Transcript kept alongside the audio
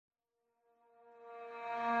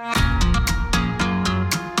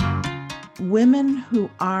women who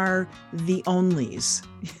are the onlys,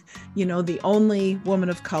 the only woman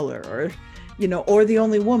of color, or the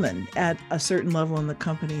only woman at a certain level in the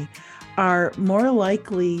company, are more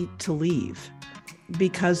likely to leave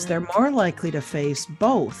because they're more likely to face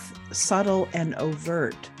both subtle and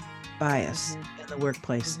overt bias in the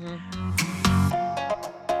workplace.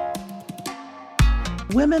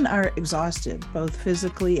 Women are exhausted, both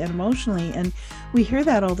physically and emotionally, and we hear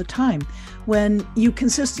that all the time. When you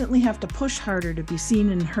consistently have to push harder to be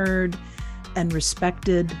seen and heard and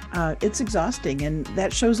respected, it's exhausting, and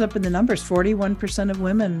that shows up in the numbers. 41% of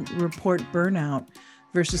women report burnout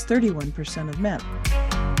versus 31% of men.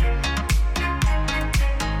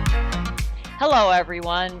 Hello,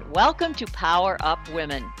 everyone. Welcome to Power Up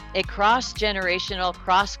Women, a cross-generational,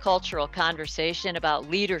 cross-cultural conversation about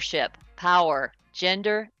leadership, power,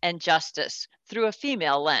 gender, and justice through a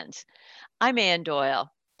female lens. I'm Ann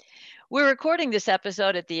Doyle. We're recording this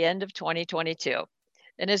episode at the end of 2022.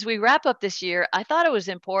 And as we wrap up this year, I thought it was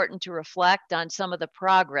important to reflect on some of the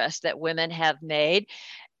progress that women have made,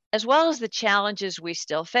 as well as the challenges we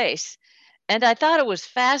still face. And I thought it was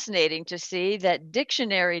fascinating to see that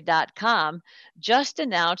dictionary.com just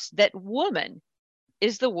announced that woman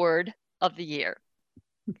is the word of the year.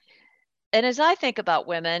 And as I think about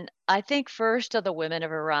women, I think first of the women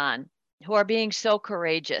of Iran who are being so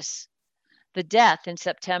courageous. The death in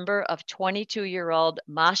September of 22-year-old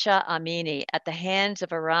Mahsa Amini at the hands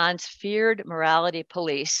of Iran's feared morality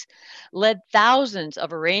police led thousands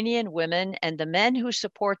of Iranian women and the men who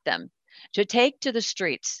support them to take to the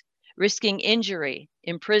streets, risking injury,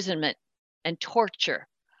 imprisonment, and torture,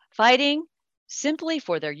 fighting simply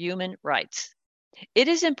for their human rights. It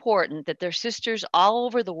is important that their sisters all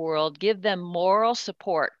over the world give them moral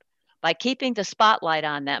support by keeping the spotlight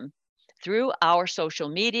on them through our social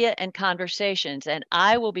media and conversations, and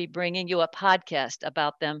I will be bringing you a podcast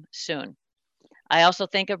about them soon. I also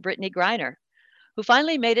think of Brittney Griner, who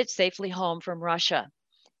finally made it safely home from Russia.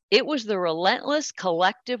 It was the relentless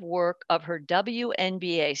collective work of her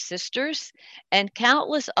WNBA sisters and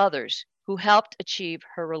countless others who helped achieve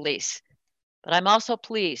her release. But I'm also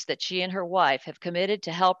pleased that she and her wife have committed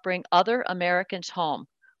to help bring other Americans home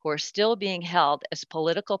who are still being held as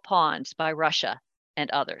political pawns by Russia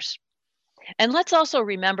and others. And let's also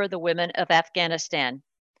remember the women of Afghanistan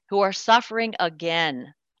who are suffering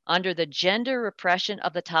again under the gender repression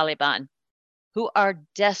of the Taliban, who are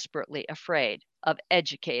desperately afraid of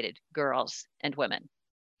educated girls and women.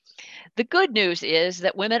 The good news is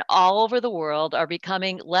that women all over the world are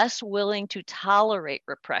becoming less willing to tolerate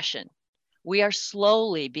repression. We are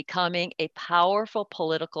slowly becoming a powerful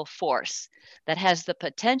political force that has the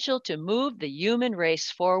potential to move the human race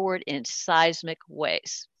forward in seismic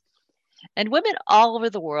ways. And women all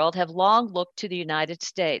over the world have long looked to the United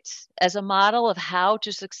States as a model of how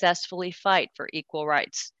to successfully fight for equal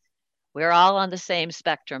rights. We're all on the same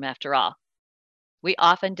spectrum, after all. We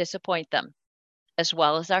often disappoint them, as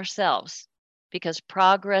well as ourselves, because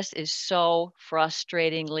progress is so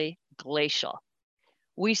frustratingly glacial.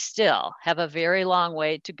 We still have a very long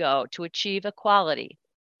way to go to achieve equality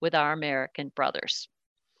with our American brothers.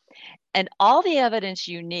 And all the evidence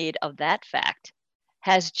you need of that fact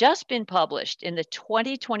has just been published in the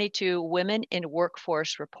 2022 Women in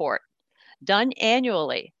Workforce Report, done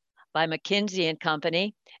annually by McKinsey &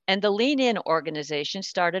 Company and the Lean In organization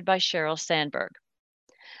started by Sheryl Sandberg.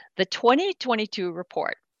 The 2022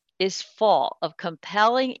 report is full of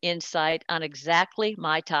compelling insight on exactly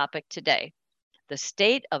my topic today: the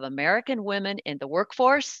state of American women in the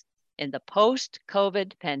workforce in the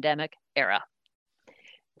post-COVID pandemic era.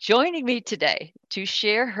 Joining me today to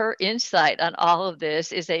share her insight on all of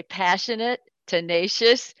this is a passionate,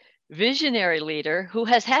 tenacious, visionary leader who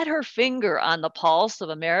has had her finger on the pulse of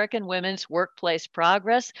American women's workplace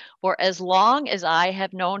progress for as long as I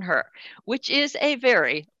have known her, which is a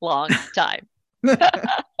very long time.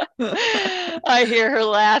 I hear her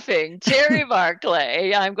laughing. Terry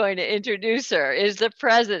Barclay, I'm going to introduce her, is the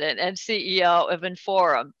president and CEO of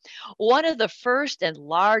Inforum, one of the first and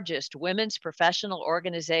largest women's professional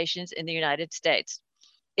organizations in the United States.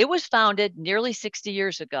 It was founded nearly 60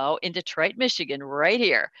 years ago in Detroit, Michigan, right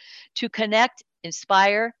here, to connect,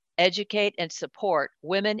 inspire, educate, and support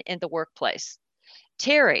women in the workplace.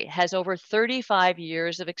 Terry has over 35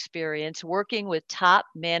 years of experience working with top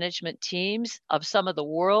management teams of some of the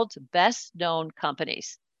world's best-known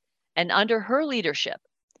companies. And under her leadership,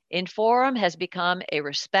 Inforum has become a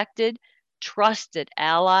respected, trusted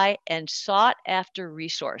ally and sought-after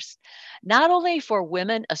resource, not only for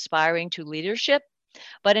women aspiring to leadership,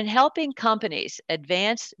 but in helping companies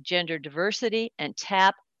advance gender diversity and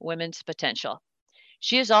tap women's potential.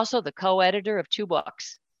 She is also the co-editor of two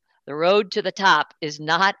books: The Road to the Top is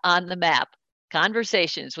Not on the Map: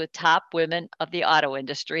 Conversations with Top Women of the Auto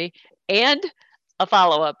Industry, and a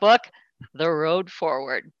follow-up book, The Road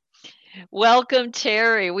Forward. Welcome,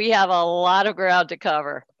 Terry. We have a lot of ground to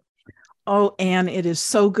cover. Oh, Anne, it is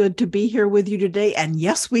so good to be here with you today. And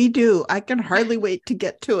yes, we do. I can hardly wait to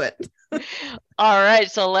get to it. All right,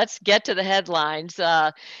 so let's get to the headlines.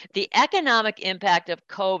 The economic impact of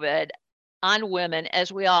COVID on women,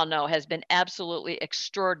 as we all know, has been absolutely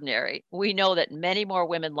extraordinary. We know that many more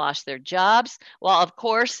women lost their jobs, while, of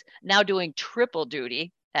course, now doing triple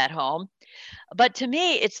duty at home. But to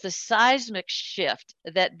me, it's the seismic shift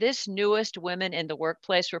that this newest Women in the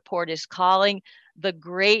Workplace report is calling the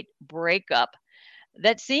Great Breakup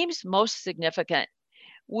that seems most significant.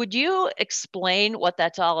 Would you explain what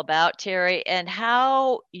that's all about, Terry, and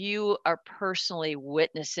how you are personally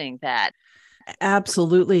witnessing that?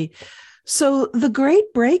 Absolutely. So the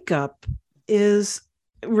Great Breakup is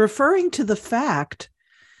referring to the fact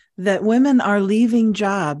that women are leaving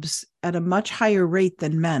jobs at a much higher rate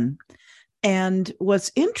than men. And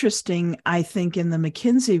what's interesting, I think, in the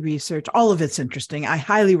McKinsey research, all of it's interesting. I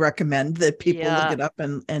highly recommend that people look it up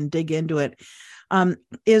and dig into it.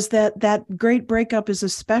 Is that great breakup is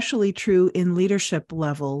especially true in leadership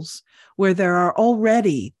levels where there are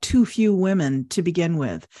already too few women to begin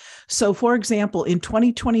with. So, for example, in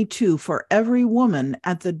 2022, for every woman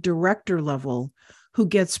at the director level who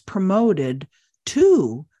gets promoted,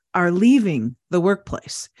 2 are leaving the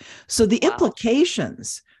workplace. So the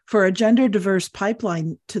implications for a gender diverse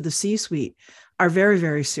pipeline to the C-suite are very,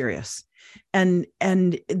 very serious. And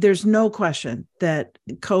there's no question that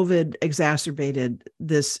COVID exacerbated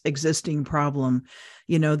this existing problem,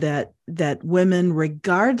 that women,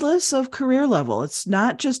 regardless of career level, it's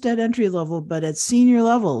not just at entry level, but at senior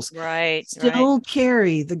levels, still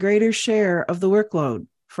carry the greater share of the workload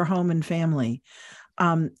for home and family.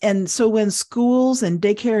 And so when schools and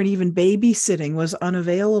daycare and even babysitting was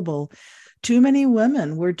unavailable, too many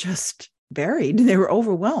women were just buried. They were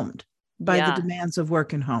overwhelmed by the demands of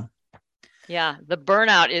work and home. Yeah, the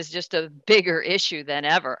burnout is just a bigger issue than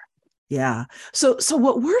ever. Yeah. So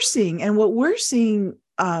what we're seeing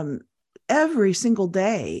every single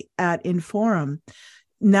day at Inforum,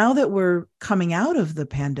 now that we're coming out of the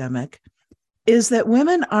pandemic, is that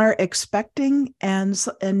women are expecting and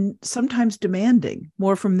sometimes demanding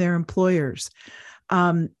more from their employers.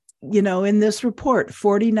 In this report,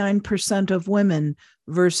 49% of women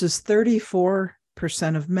versus 34%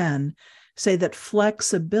 of men say that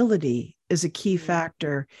flexibility is a key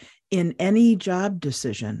factor in any job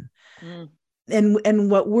decision. And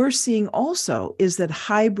what we're seeing also is that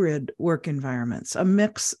hybrid work environments, a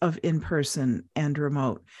mix of in-person and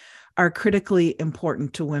remote, are critically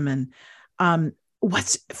important to women.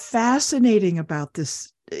 What's fascinating about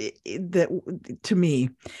this, that to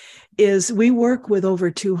me, is we work with over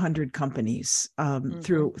 200 companies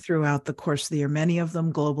throughout the course of the year, many of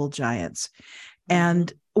them global giants.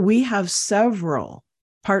 And we have several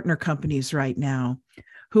partner companies right now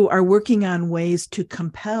who are working on ways to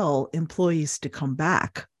compel employees to come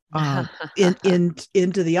back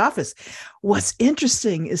into the office. What's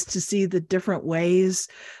interesting is to see the different ways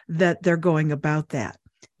that they're going about that.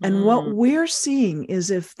 And what we're seeing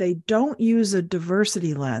is if they don't use a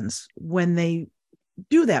diversity lens when they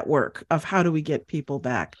do that work of how do we get people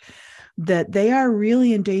back, that they are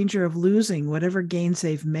really in danger of losing whatever gains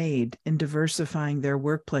they've made in diversifying their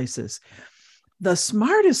workplaces. The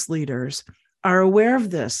smartest leaders are aware of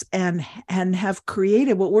this and have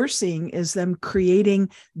created, what we're seeing is them creating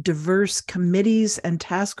diverse committees and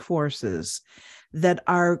task forces that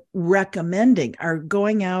are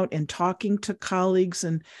going out and talking to colleagues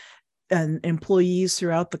and employees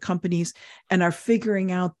throughout the companies and are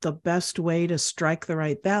figuring out the best way to strike the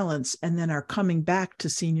right balance, and then are coming back to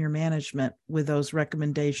senior management with those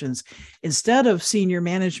recommendations, instead of senior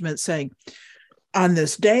management saying, on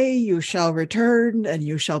this day you shall return and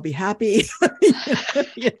you shall be happy.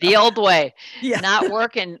 The old way. Not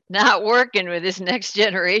working with this next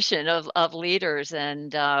generation of leaders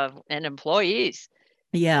and employees.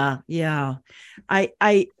 Yeah.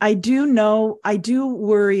 I do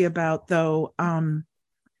worry about, though,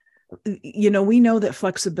 we know that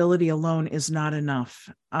flexibility alone is not enough.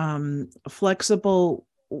 Flexible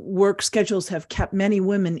work schedules have kept many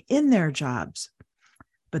women in their jobs,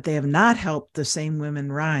 but they have not helped the same women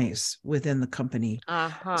rise within the company.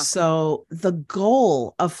 So the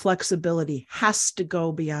goal of flexibility has to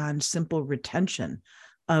go beyond simple retention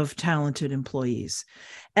of talented employees.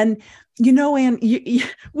 And Anne,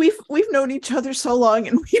 we've known each other so long,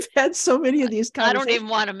 and we've had so many of these conversations. I don't even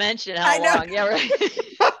want to mention how long. Yeah, right.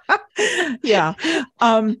 Yeah.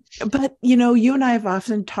 But you and I have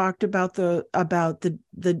often talked about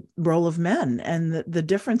the role of men and the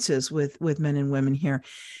differences with men and women here.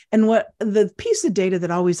 And what the piece of data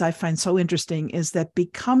that always I find so interesting is that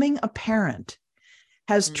becoming a parent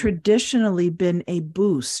has traditionally been a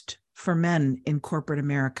boost for men in corporate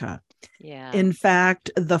America. Yeah. In fact,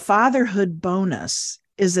 the fatherhood bonus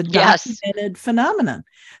is a documented phenomenon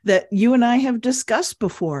that you and I have discussed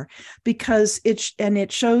before, because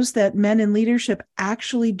it shows that men in leadership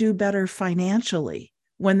actually do better financially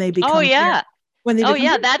when they become parents.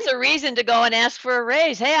 That's a reason to go and ask for a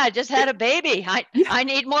raise. Hey, I just had a baby. I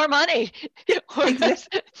need more money.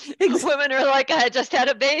 Exactly. Women are like, I just had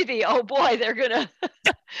a baby. Oh boy, they're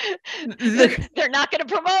not gonna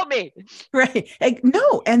promote me. Right.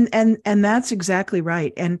 No, and that's exactly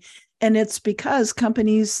right. And it's because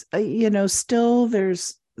companies, still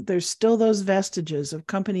there's still those vestiges of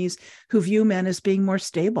companies who view men as being more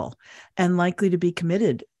stable and likely to be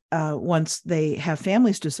committed once they have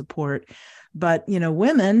families to support. But,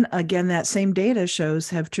 women, again, that same data shows,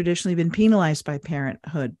 have traditionally been penalized by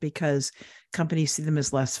parenthood because companies see them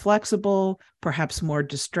as less flexible, perhaps more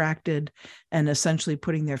distracted, and essentially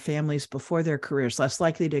putting their families before their careers, less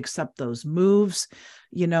likely to accept those moves,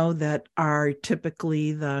 that are typically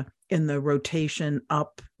in the rotation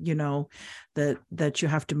up, that you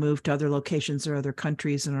have to move to other locations or other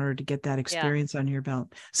countries in order to get that experience on your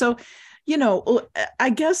belt. So,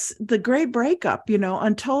 I guess the great breakup,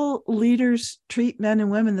 until leaders treat men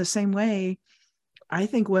and women the same way, I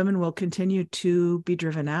think women will continue to be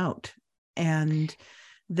driven out. And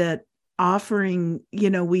that offering,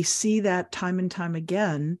 we see that time and time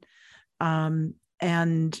again.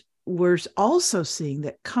 And we're also seeing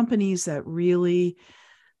that companies that really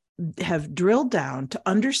have drilled down to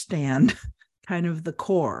understand kind of the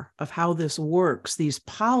core of how this works, these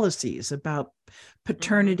policies about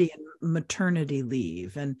paternity and maternity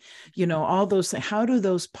leave, and all those things, how do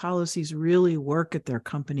those policies really work at their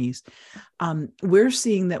companies? We're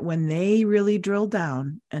seeing that when they really drill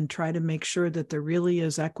down and try to make sure that there really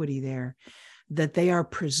is equity there, that they are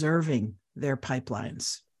preserving their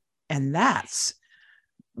pipelines, and that's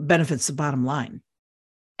benefits the bottom line.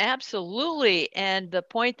 Absolutely. And the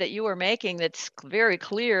point that you were making that's very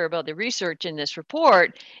clear about the research in this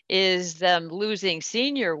report is them losing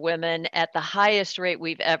senior women at the highest rate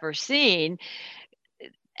we've ever seen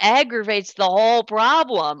aggravates the whole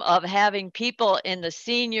problem of having people in the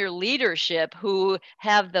senior leadership who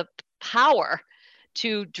have the power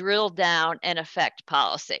to drill down and affect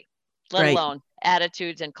policy, let alone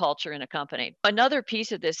attitudes and culture in a company. Another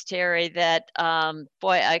piece of this, Terry, that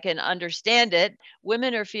I can understand it.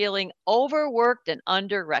 Women are feeling overworked and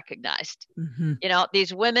under-recognized.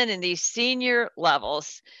 These women in these senior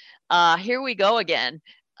levels, here we go again.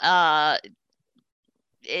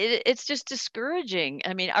 It's just discouraging.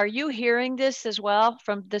 I mean, are you hearing this as well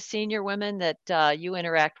from the senior women that you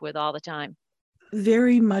interact with all the time?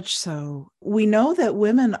 Very much so. We know that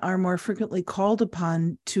women are more frequently called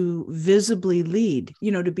upon to visibly lead,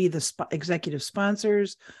 to be the executive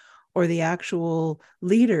sponsors or the actual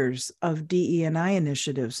leaders of DE&I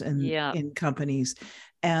initiatives in companies.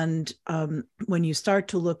 And when you start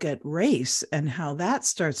to look at race and how that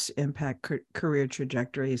starts to impact career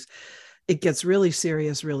trajectories, it gets really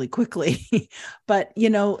serious really quickly. But,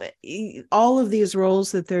 all of these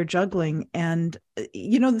roles that they're juggling. And,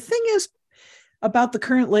 the thing is, about the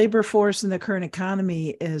current labor force and the current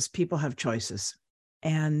economy is people have choices.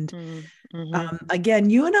 And again,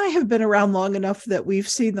 you and I have been around long enough that we've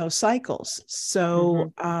seen those cycles.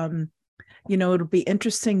 So, it'll be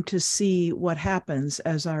interesting to see what happens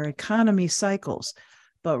as our economy cycles.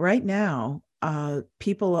 But right now,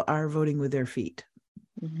 people are voting with their feet.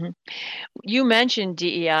 You mentioned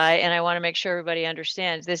DEI, and I want to make sure everybody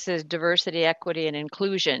understands this is diversity, equity, and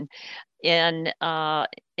inclusion. In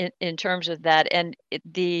terms of that, and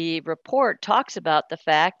the report talks about the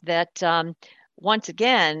fact that once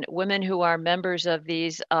again, women who are members of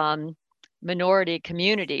these minority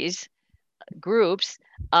communities groups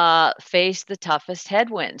face the toughest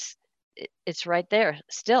headwinds. It's right there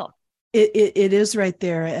still. It is right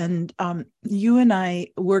there. And you and I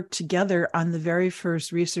worked together on the very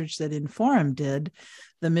first research that Inforum did,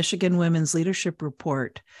 the Michigan Women's Leadership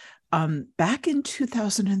Report, back in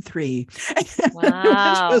 2003.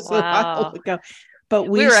 Wow. Which was a while ago. But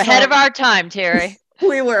we were ahead of our time, Terry.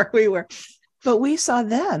 we were. But we saw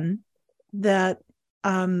then that,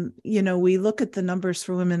 we look at the numbers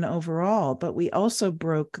for women overall, but we also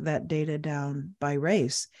broke that data down by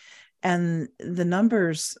race. And the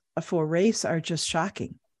numbers for race are just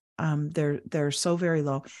shocking. They're so very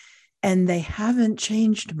low, and they haven't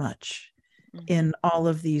changed much. in all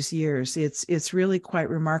of these years. It's really quite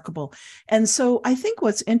remarkable. And so I think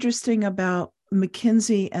what's interesting about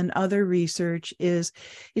McKinsey and other research is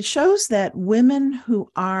it shows that women who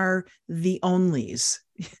are the onlys,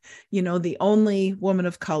 the only woman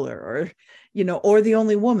of color, or the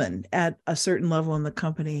only woman at a certain level in the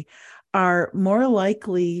company, are more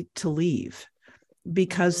likely to leave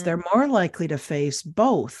because they're more likely to face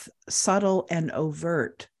both subtle and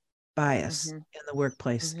overt bias in the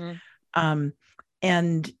workplace. And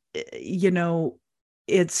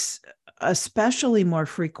it's especially more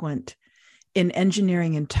frequent in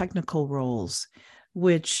engineering and technical roles,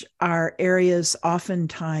 which are areas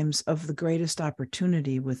oftentimes of the greatest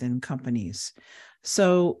opportunity within companies.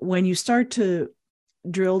 So when you start to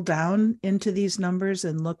drill down into these numbers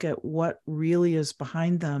and look at what really is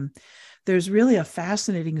behind them, there's really a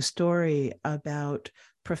fascinating story about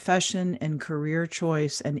profession and career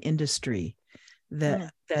choice and industry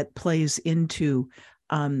that plays into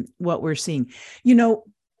what we're seeing.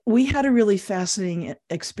 We had a really fascinating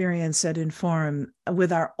experience at Inforum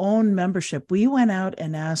with our own membership. We went out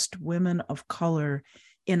and asked women of color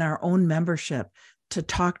in our own membership to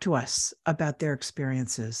talk to us about their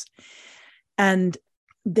experiences. And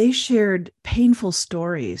they shared painful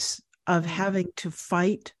stories of having to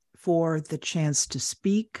fight for the chance to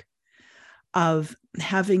speak, of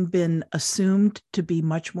having been assumed to be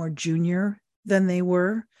much more junior than they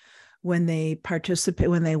were when they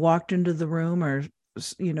walked into the room or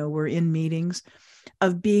were in meetings,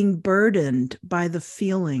 of being burdened by the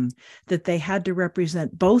feeling that they had to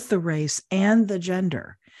represent both the race and the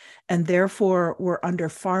gender, and therefore were under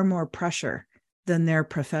far more pressure than their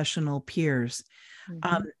professional peers.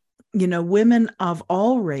 Women of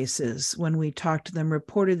all races, when we talked to them,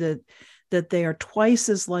 reported that they are twice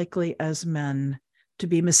as likely as men to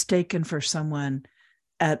be mistaken for someone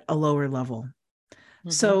at a lower level.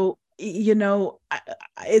 So,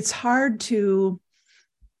 it's hard to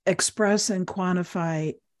express and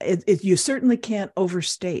quantify it. You certainly can't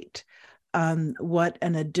overstate what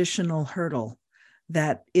an additional hurdle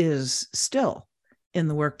that is still in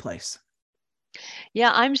the workplace.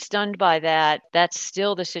 Yeah, I'm stunned by that. That's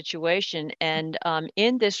still the situation. And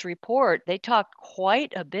in this report, they talk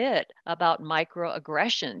quite a bit about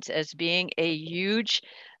microaggressions as being a huge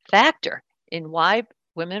factor in why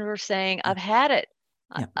women were saying, I've had it.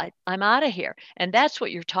 I'm out of here. And that's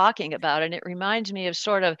what you're talking about. And it reminds me of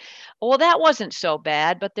sort of, well, that wasn't so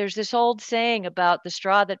bad, but there's this old saying about the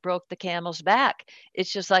straw that broke the camel's back.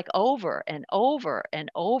 It's just like over and over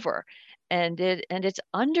and over. And it's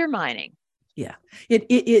undermining. Yeah,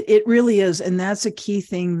 it really is. And that's a key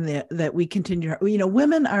thing that we continue.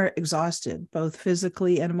 Women are exhausted, both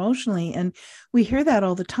physically and emotionally. And we hear that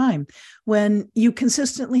all the time. When you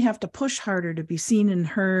consistently have to push harder to be seen and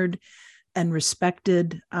heard and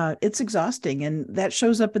respected, it's exhausting. And that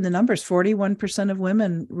shows up in the numbers. 41% of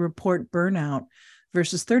women report burnout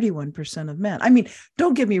versus 31% of men. I mean,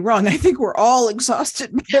 don't get me wrong. I think we're all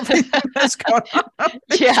exhausted by everything that's going on.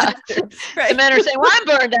 Yeah. Right. The men are saying, well, I'm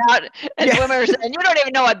burned out. And women are saying, you don't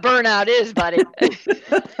even know what burnout is, buddy.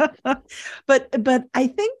 But I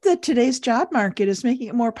think that today's job market is making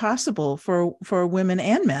it more possible for women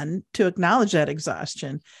and men to acknowledge that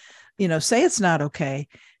exhaustion, say it's not okay,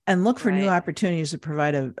 and look for new opportunities to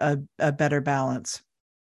provide a better balance.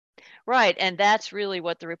 Right. And that's really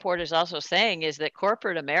what the report is also saying, is that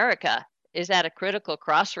corporate America is at a critical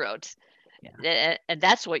crossroads. Yeah. And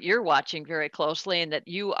that's what you're watching very closely, and that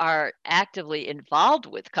you are actively involved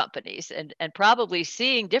with companies and probably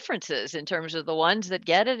seeing differences in terms of the ones that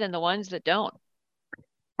get it and the ones that don't.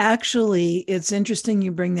 Actually, it's interesting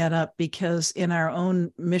you bring that up, because in our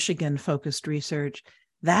own Michigan focused research,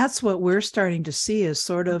 that's what we're starting to see is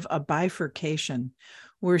sort of a bifurcation.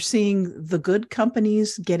 We're seeing the good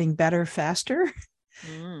companies getting better faster,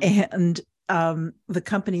 and the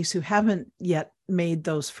companies who haven't yet made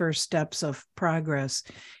those first steps of progress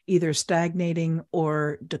either stagnating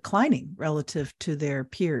or declining relative to their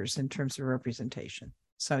peers in terms of representation.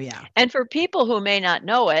 So, yeah. And for people who may not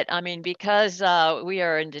know it, I mean, because we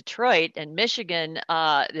are in Detroit, and Michigan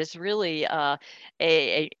is really a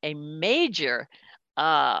major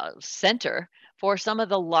center for some of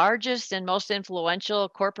the largest and most influential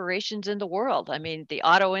corporations in the world. I mean, the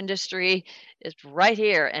auto industry is right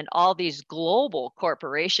here, and all these global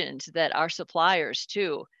corporations that are suppliers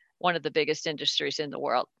to one of the biggest industries in the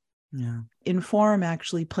world. Yeah. Inforum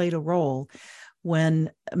actually played a role when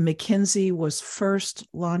McKinsey was first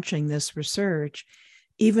launching this research.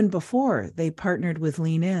 Even before they partnered with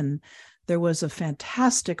Lean In, there was a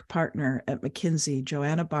fantastic partner at McKinsey,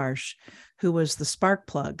 Joanna Barsh, who was the spark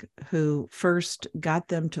plug, who first got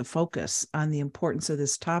them to focus on the importance of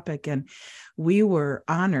this topic. And we were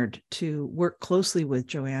honored to work closely with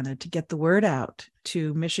Joanna to get the word out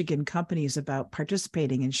to Michigan companies about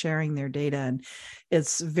participating and sharing their data. And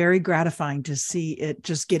it's very gratifying to see it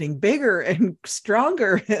just getting bigger and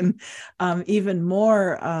stronger and even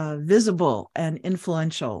more visible and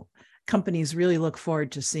influential. Companies really look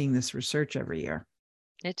forward to seeing this research every year.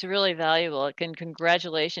 It's really valuable. And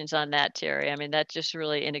congratulations on that, Terry. I mean, that's just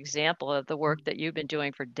really an example of the work that you've been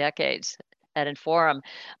doing for decades at Inforum.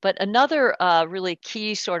 But another really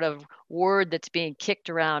key sort of word that's being kicked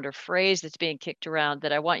around or phrase that's being kicked around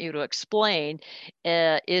that I want you to explain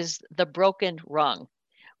is the broken rung.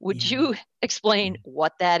 Would you explain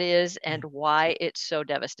what that is and why it's so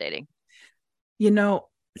devastating?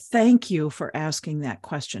 Thank you for asking that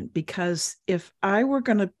question, because if I were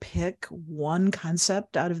going to pick one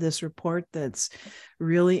concept out of this report that's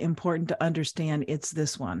really important to understand, it's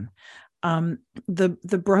this one.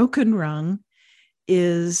 The broken rung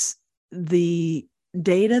is the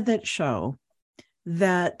data that show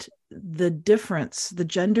that the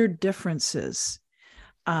gender differences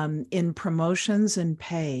in promotions and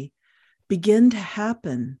pay begin to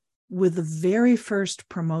happen with the very first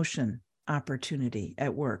promotion opportunity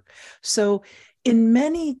at work. So in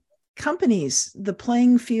many companies, the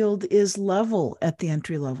playing field is level at the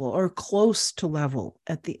entry level or close to level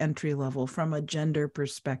at the entry level from a gender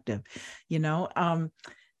perspective.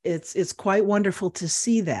 It's quite wonderful to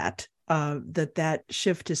see that that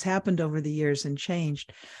shift has happened over the years and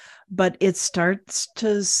changed, but it starts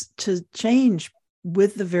to change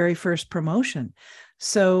with the very first promotion.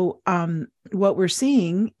 So what we're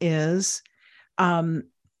seeing is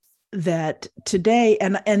that today,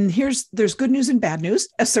 and there's good news and bad news,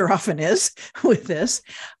 as there often is with this.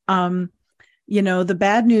 The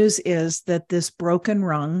bad news is that this broken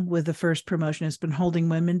rung with the first promotion has been holding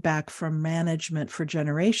women back from management for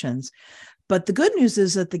generations. But the good news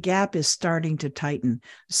is that the gap is starting to tighten.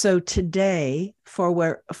 So today,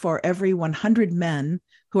 for every 100 men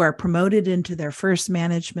who are promoted into their first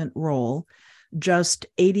management role, just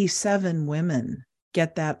 87 women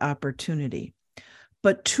get that opportunity.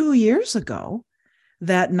 But 2 years ago,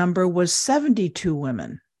 that number was 72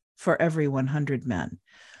 women for every 100 men.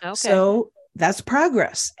 Okay. So that's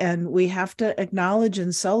progress. And we have to acknowledge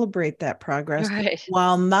and celebrate that progress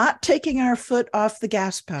while not taking our foot off the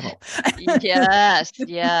gas pedal. Yes,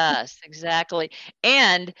 exactly.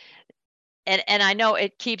 And I know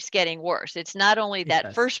it keeps getting worse. It's not only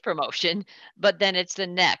that first promotion, but then it's the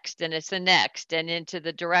next and it's the next and into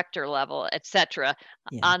the director level, et cetera,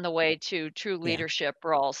 on the way to true leadership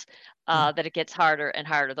roles, that it gets harder and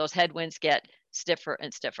harder. Those headwinds get stiffer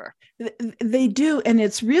and stiffer. They do. And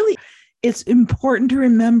it's important to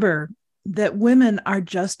remember that women are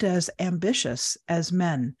just as ambitious as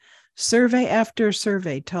men. Survey after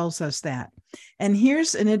survey tells us that. And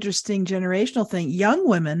here's an interesting generational thing. Young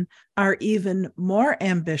women are even more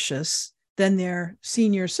ambitious than their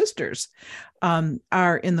senior sisters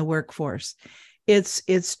are in the workforce. It's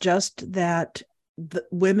just that the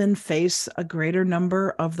women face a greater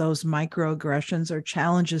number of those microaggressions or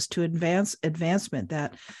challenges to advancement,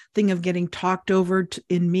 that thing of getting talked over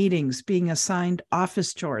in meetings, being assigned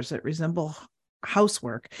office chores that resemble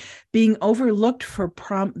housework, being overlooked for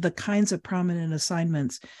the kinds of prominent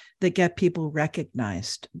assignments that get people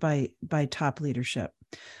recognized by top leadership.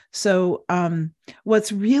 So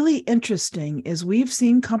what's really interesting is we've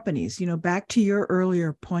seen companies, back to your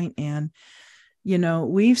earlier point, Anne,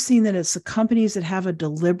 we've seen that it's the companies that have a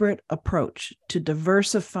deliberate approach to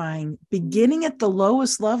diversifying, beginning at the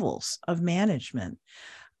lowest levels of management,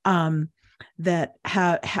 that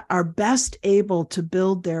are best able to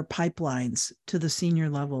build their pipelines to the senior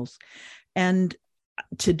levels. And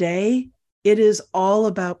today, it is all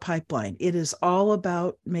about pipeline. It is all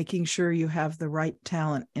about making sure you have the right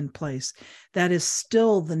talent in place. That is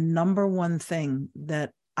still the number one thing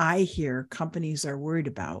that I hear companies are worried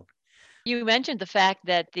about. You mentioned the fact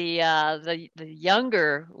that the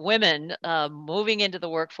younger women moving into the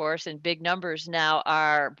workforce in big numbers now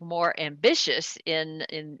are more ambitious in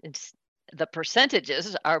the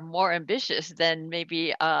percentages are more ambitious than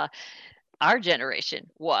maybe our generation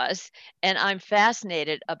was. And I'm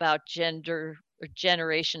fascinated about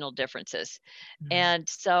generational differences. Mm-hmm. And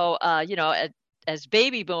so, as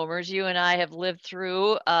baby boomers, you and I have lived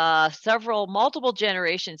through multiple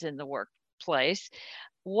generations in the workplace.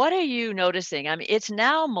 what are you noticing? I mean, it's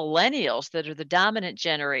now millennials that are the dominant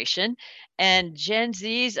generation, and Gen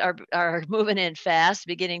Zs are moving in fast,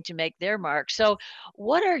 beginning to make their mark. So,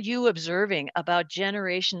 what are you observing about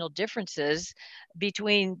generational differences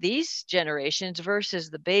between these generations versus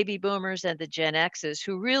the baby boomers and the Gen Xs,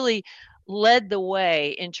 who really led the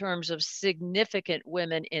way in terms of significant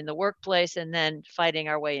women in the workplace and then fighting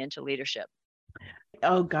our way into leadership?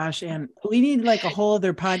 Oh gosh, and we need like a whole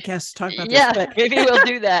other podcast to talk about this, Yeah, but maybe we'll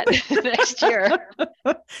do that next year.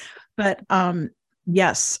 but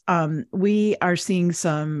yes, we are seeing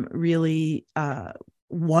some really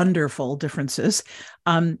wonderful differences.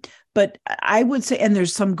 But I would say, and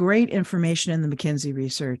there's some great information in the McKinsey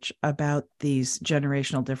research about these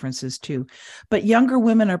generational differences too. But younger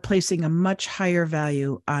women are placing a much higher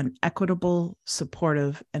value on equitable,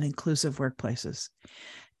 supportive, and inclusive workplaces.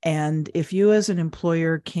 And if you as an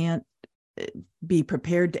employer can't be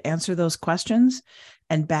prepared to answer those questions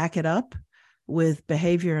and back it up with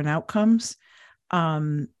behavior and outcomes, you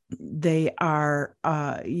are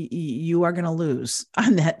going to lose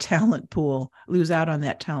on that talent pool, lose out on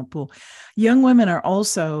that talent pool. Young women are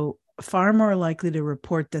also far more likely to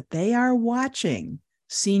report that they are watching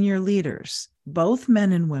senior leaders, both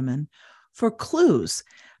men and women, for clues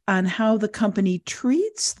on how the company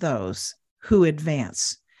treats those who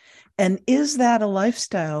advance. And is that a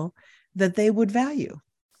lifestyle that they would value?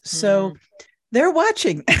 So they're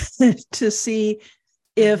watching to see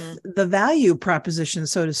if the value proposition,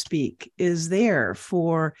 so to speak, is there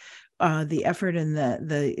for the effort and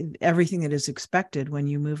the everything that is expected when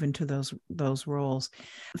you move into those roles.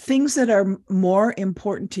 Things that are more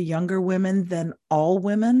important to younger women than all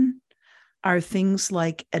women are things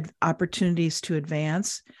like opportunities to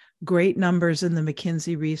advance. Great numbers in the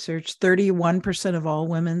McKinsey research. 31% of all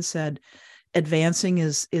women said advancing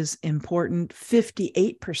is important.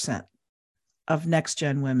 58% of next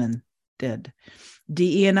gen women did.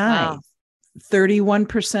 DE&I, wow.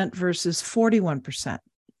 31% versus 41%,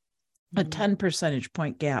 a 10 percentage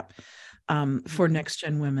point gap for next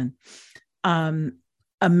gen women. Having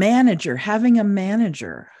a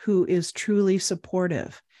manager who is truly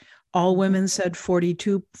supportive. All women said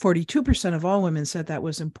 42% of all women said that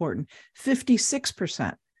was important.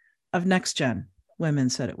 56% of next gen women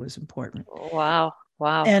said it was important. Wow.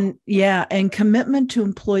 And commitment to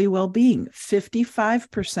employee well-being.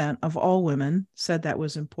 55% of all women said that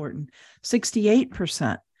was important.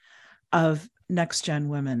 68% of next gen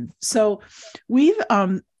women. So we've,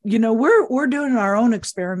 we're doing our own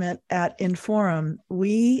experiment at Inforum.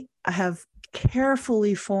 We have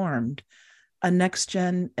carefully formed a next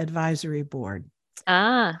gen advisory board.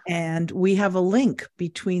 And we have a link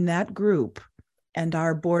between that group and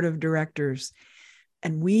our board of directors.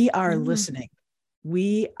 And we are listening.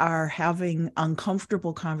 We are having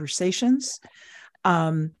uncomfortable conversations.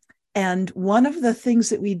 And one of the things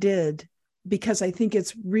that we did, because I think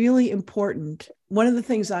it's really important, one of the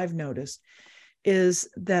things I've noticed is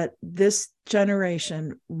that this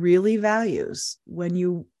generation really values when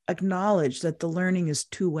you acknowledge that the learning is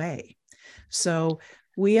two-way. So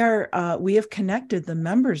we have connected the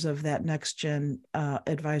members of that next gen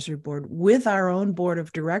advisory board with our own board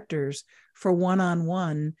of directors for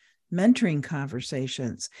one-on-one mentoring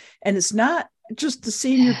conversations. And it's not just the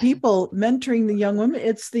senior people mentoring the young women,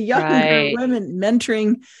 it's the younger women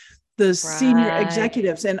mentoring the senior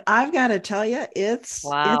executives. And I've got to tell you, it's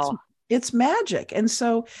magic. And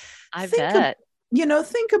so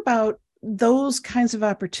think about those kinds of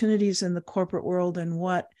opportunities in the corporate world and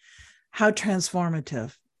how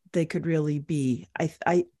transformative they could really be.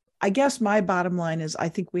 I guess my bottom line is I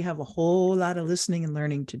think we have a whole lot of listening and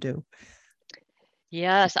learning to do.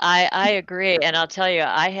 Yes, I agree. And I'll tell you,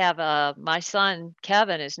 I have my son,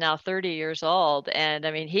 Kevin, is now 30 years old. And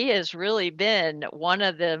I mean, he has really been one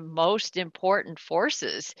of the most important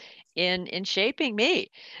forces in shaping me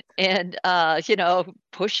and,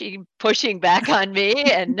 pushing back on me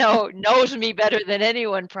and knows me better than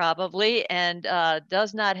anyone probably, and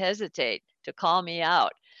does not hesitate to call me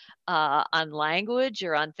out on language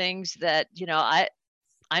or on things that,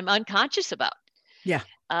 I'm unconscious about. Yeah.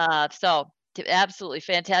 Absolutely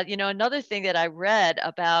fantastic. Another thing that I read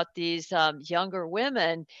about these younger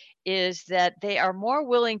women is that they are more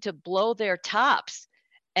willing to blow their tops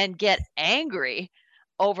and get angry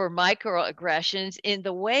over microaggressions in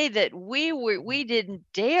the way that we didn't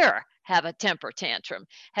dare have a temper tantrum.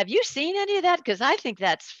 Have you seen any of that? Because I think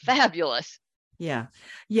that's fabulous. Yeah,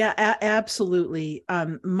 absolutely.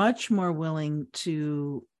 Much more willing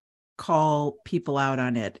to call people out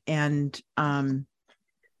on it. And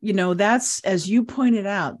that's, as you pointed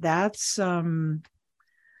out, that's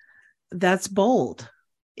bold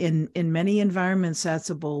in many environments, that's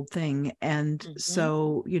a bold thing. And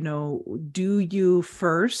so, do you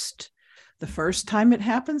the first time it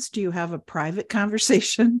happens, do you have a private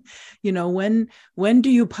conversation? When do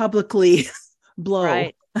you publicly blow?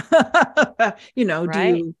 Right. Do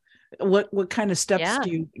you, what kind of steps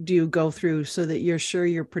do you go through so that you're sure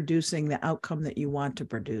you're producing the outcome that you want to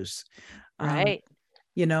produce? Right.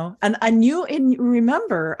 And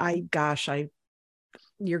remember,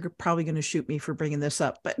 you're probably going to shoot me for bringing this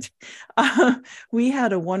up, but we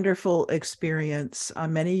had a wonderful experience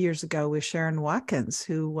many years ago with Sharon Watkins,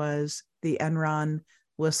 who was the Enron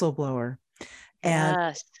whistleblower.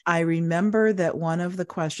 And I remember that one of the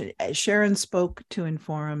questions, Sharon spoke to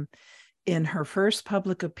Inforum in her first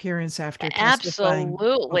public appearance after testifying.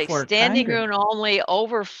 Absolutely. Standing room only,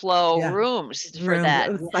 overflow rooms for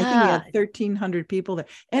that. I think he had 1,300 people there.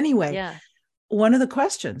 Anyway, one of the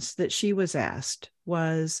questions that she was asked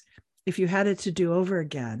was, if you had it to do over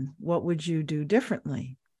again, what would you do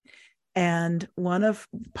differently? And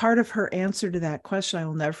part of her answer to that question, I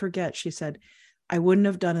will never forget, she said, I wouldn't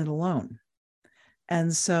have done it alone.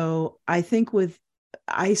 And so I think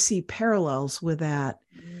I see parallels with that.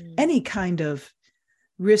 Any kind of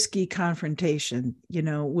risky confrontation,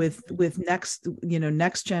 with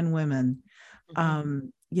next gen women,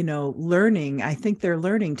 learning. I think they're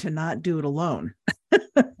learning to not do it alone.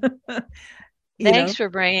 Thanks for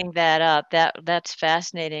bringing that up. That's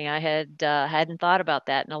fascinating. I hadn't thought about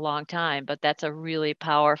that in a long time, but that's a really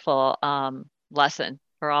powerful lesson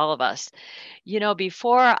for all of us.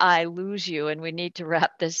 Before I lose you and we need to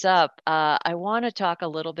wrap this up, I want to talk a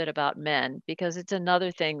little bit about men, because it's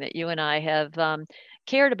another thing that you and I have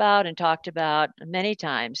cared about and talked about many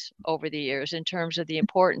times over the years in terms of the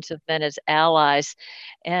importance of men as allies.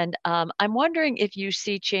 And I'm wondering if you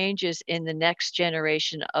see changes in the next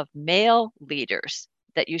generation of male leaders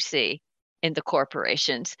that you see in the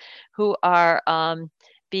corporations who are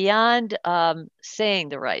beyond saying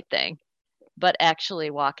the right thing, but actually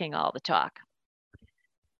walking all the talk.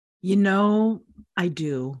 I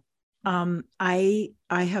do. I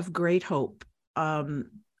have great hope.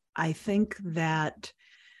 I think that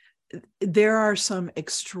there are some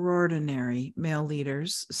extraordinary male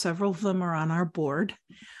leaders. Several of them are on our board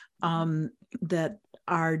that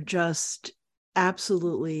are just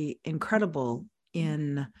absolutely incredible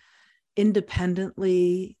in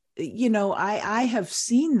independently. I have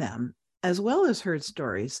seen them as well as heard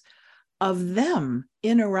stories of them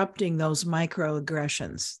interrupting those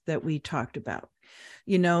microaggressions that we talked about.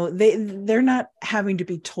 They're not having to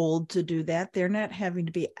be told to do that. They're not having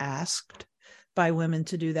to be asked by women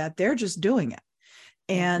to do that. They're just doing it.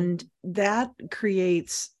 And that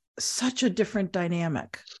creates such a different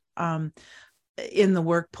dynamic in the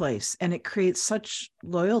workplace, and it creates such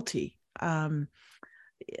loyalty.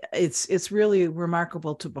 It's really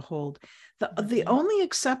remarkable to behold. The only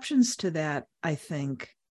exceptions to that, I think,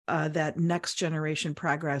 that next generation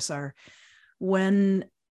progress are when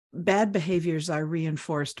bad behaviors are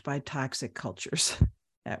reinforced by toxic cultures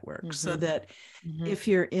at work. So that if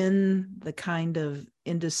you're in the kind of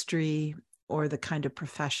industry or the kind of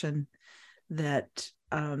profession that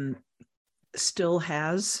still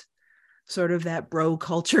has sort of that bro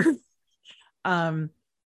culture, I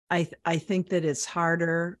think that it's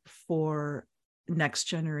harder for next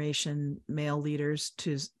generation male leaders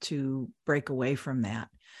to break away from that.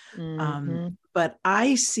 But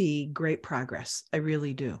I see great progress. I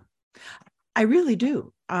really do.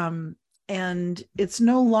 And it's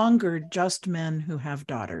no longer just men who have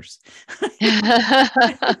daughters.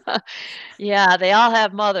 Yeah, they all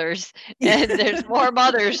have mothers, and there's more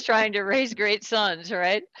mothers trying to raise great sons,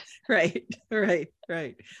 right? Right.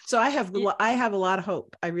 So I have a lot of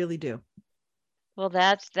hope. I really do. Well,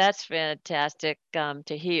 that's fantastic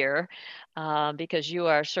to hear, because you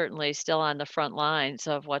are certainly still on the front lines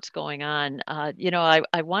of what's going on.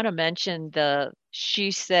 I want to mention the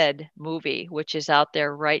She Said movie, which is out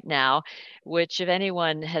there right now, which if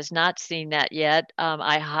anyone has not seen that yet,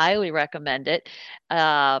 I highly recommend it.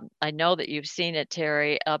 I know that you've seen it,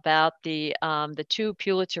 Terry, about the two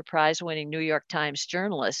Pulitzer Prize winning New York Times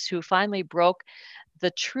journalists who finally broke the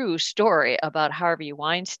true story about Harvey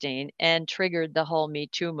Weinstein and triggered the whole Me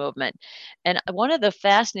Too movement. And one of the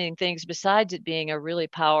fascinating things, besides it being a really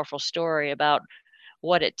powerful story about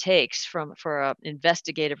what it takes for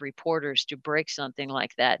investigative reporters to break something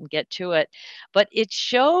like that and get to it, but it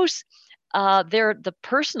shows the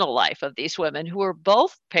personal life of these women who are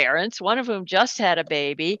both parents, one of whom just had a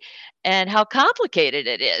baby, and how complicated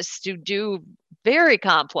it is to do very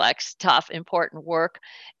complex, tough, important work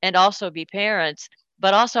and also be parents,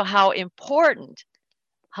 but also how important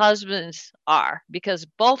husbands are, because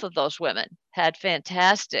both of those women had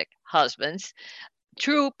fantastic husbands,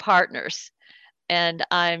 true partners. And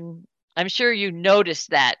I'm sure you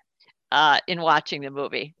noticed that in watching the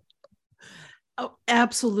movie. Oh,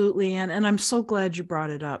 absolutely. And I'm so glad you brought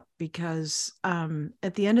it up, because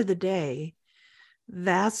at the end of the day,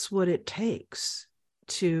 that's what it takes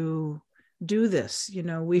to do this.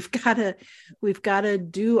 We've got to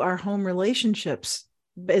do our home relationships.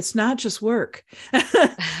 It's not just work.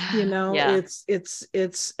 Yeah.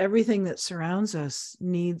 It's everything that surrounds us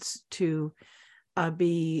needs to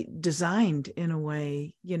be designed in a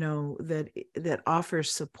way, that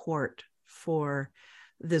offers support for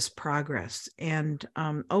this progress. And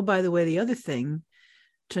oh, by the way, the other thing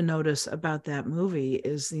to notice about that movie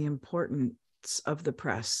is the importance of the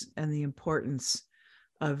press and the importance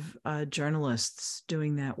of journalists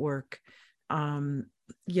doing that work. I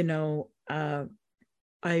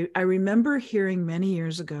remember hearing many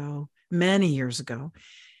years ago,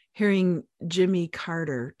 hearing Jimmy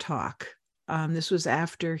Carter talk. This was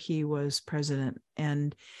after he was president,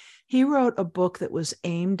 and he wrote a book that was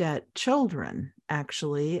aimed at children,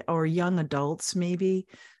 actually, or young adults, maybe.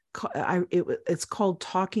 It's called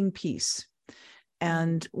Talking Peace.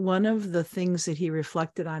 And one of the things that he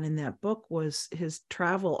reflected on in that book was his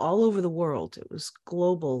travel all over the world. It was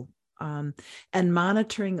global, and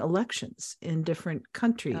monitoring elections in different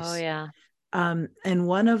countries. Oh, yeah. And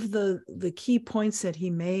one of the key points that he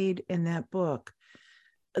made in that book,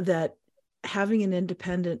 that having an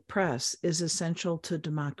independent press is essential to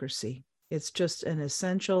democracy. It's just an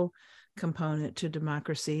essential component to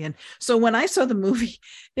democracy. And so when I saw the movie,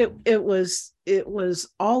 it was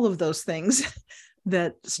all of those things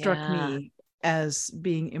that struck me as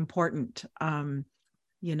being important.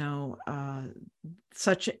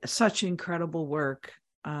 Such incredible work.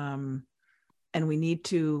 And we need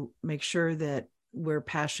to make sure that we're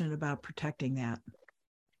passionate about protecting that.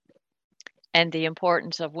 And the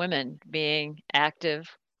importance of women being active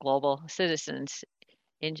global citizens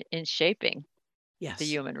in shaping the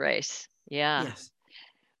human race. Yeah. Yes.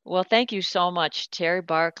 Well, thank you so much, Terry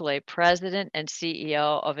Barclay, President and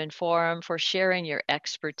CEO of Inforum, for sharing your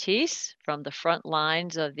expertise from the front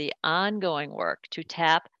lines of the ongoing work to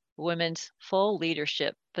tap women's full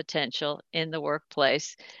leadership potential in the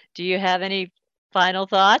workplace. Do you have any final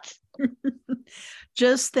thoughts?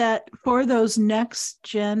 Just that for those next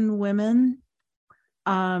gen women,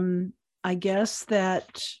 I guess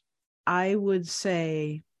that I would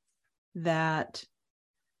say that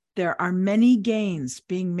there are many gains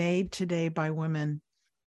being made today by women,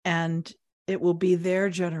 and it will be their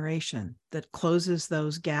generation that closes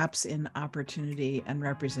those gaps in opportunity and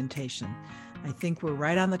representation. I think we're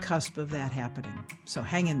right on the cusp of that happening. So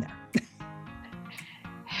hang in there.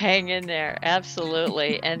 Hang in there,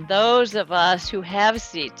 absolutely. And those of us who have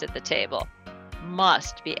seats at the table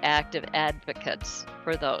must be active advocates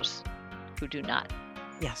for those who do not.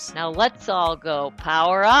 Yes. Now let's all go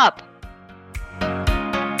power up.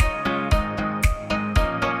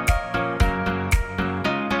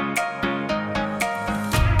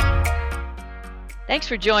 Thanks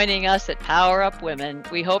for joining us at Power Up Women.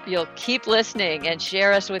 We hope you'll keep listening and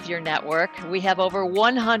share us with your network. We have over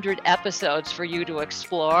 100 episodes for you to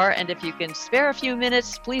explore. And if you can spare a few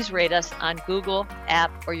minutes, please rate us on Google,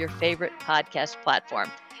 app, or your favorite podcast platform.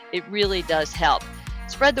 It really does help.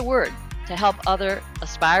 Spread the word to help other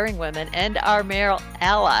aspiring women and our male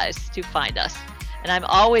allies to find us. And I'm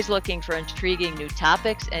always looking for intriguing new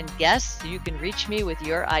topics and guests. You can reach me with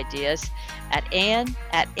your ideas at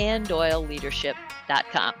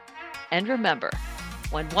ann@anndoyleleadership.com. And remember,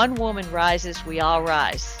 when one woman rises, we all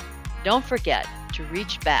rise. Don't forget to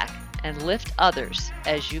reach back and lift others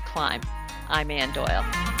as you climb. I'm Ann Doyle.